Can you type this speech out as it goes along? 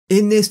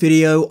In this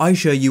video, I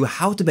show you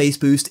how to bass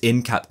boost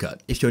in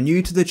CapCut. If you're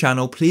new to the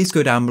channel, please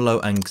go down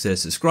below and consider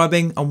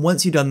subscribing. And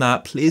once you've done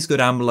that, please go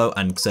down below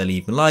and consider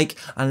leaving a like,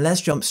 and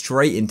let's jump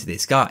straight into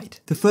this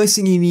guide. The first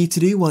thing you need to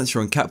do once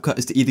you're on CapCut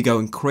is to either go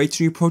and create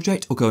a new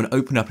project or go and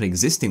open up an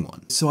existing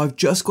one. So I've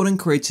just gone and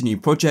created a new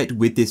project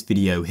with this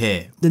video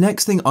here. The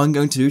next thing I'm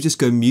going to do is just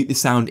go mute the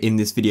sound in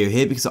this video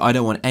here because I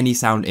don't want any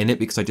sound in it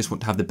because I just want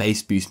to have the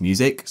bass boost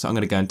music. So I'm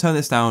going to go and turn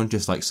this down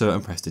just like so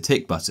and press the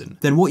tick button.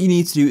 Then what you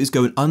need to do is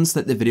go and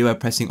unselect the video by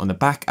pressing on the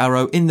back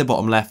arrow in the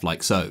bottom left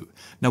like so.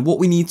 Now what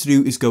we need to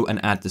do is go and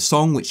add the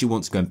song which you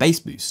want to go and bass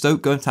boost. So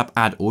go and tap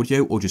add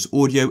audio or just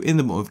audio in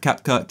the bottom of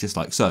CapCut just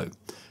like so.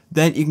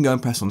 Then you can go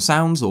and press on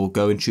sounds or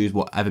go and choose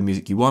whatever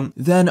music you want.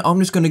 Then I'm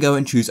just going to go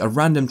and choose a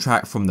random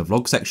track from the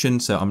vlog section.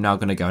 So I'm now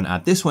going to go and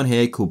add this one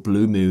here called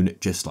Blue Moon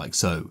just like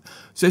so.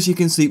 So as you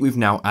can see, we've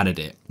now added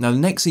it. Now the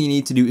next thing you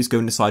need to do is go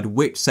and decide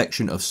which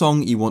section of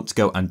song you want to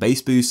go and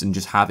bass boost and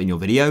just have in your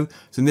video.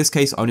 So in this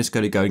case, I'm just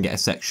going to go and get a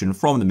section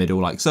from the middle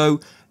like so.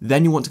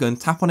 Then you want to go and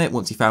tap on it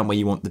once you found where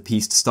you want the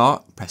piece to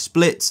start, press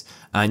split,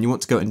 and you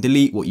want to go and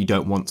delete what you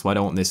don't want. So I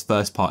don't want this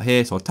first part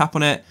here, so I'll tap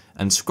on it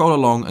and scroll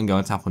along and go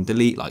and tap on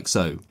delete like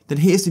so. Then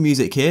here's the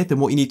music here. Then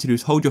what you need to do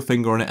is hold your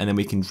finger on it and then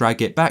we can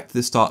drag it back to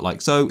the start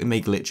like so. It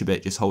may glitch a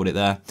bit, just hold it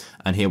there.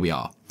 And here we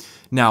are.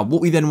 Now,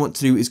 what we then want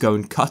to do is go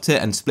and cut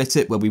it and split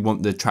it where we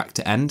want the track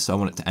to end. So I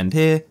want it to end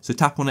here. So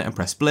tap on it and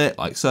press split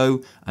like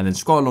so, and then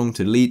scroll along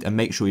to delete and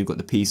make sure you've got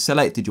the piece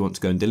selected you want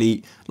to go and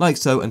delete like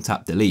so and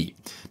tap delete.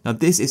 Now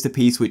this is the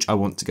piece which I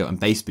want to go and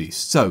bass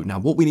boost. So now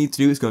what we need to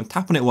do is go and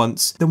tap on it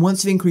once. Then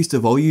once you've increased the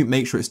volume,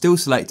 make sure it's still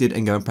selected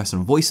and go and press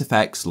on voice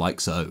effects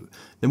like so.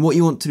 Then what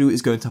you want to do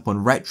is go and tap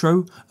on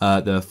retro,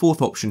 the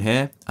fourth option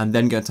here, and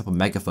then go and tap on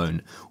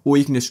megaphone. Or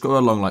you can just scroll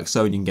along like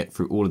so and you can get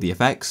through all of the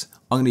effects.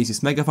 I'm going to use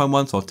this megaphone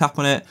one, so I'll tap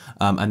on it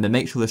and then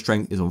make sure the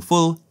strength is on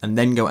full and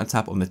then go and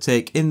tap on the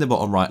tick in the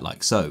bottom right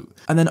like so.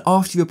 And then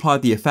after you've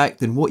applied the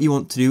effect, then what you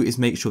want to do is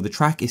make sure the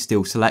track is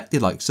still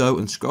selected like so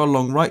and scroll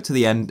along right to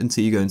the end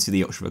until you go and see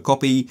the option for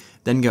copy,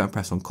 then go and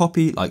press on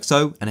copy like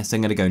so, and it's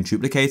then going to go and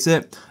duplicate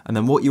it. And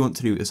then what you want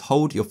to do is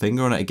hold your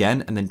finger on it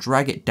again and then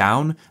drag it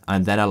down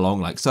and then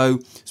along like so.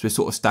 So we're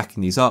sort of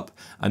stacking these up.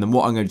 And then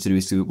what I'm going to do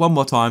is do it one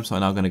more time. So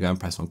I'm now going to go and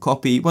press on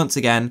copy once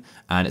again,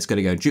 and it's going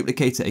to go and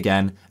duplicate it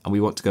again. And we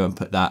want to go and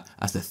put that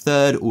as the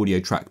third audio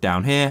track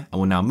down here,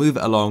 and we'll now move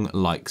it along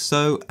like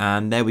so,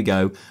 and there we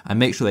go, and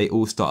make sure they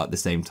all start at the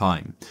same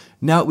time.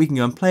 Now we can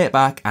go and play it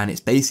back and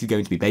it's basically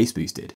going to be bass boosted.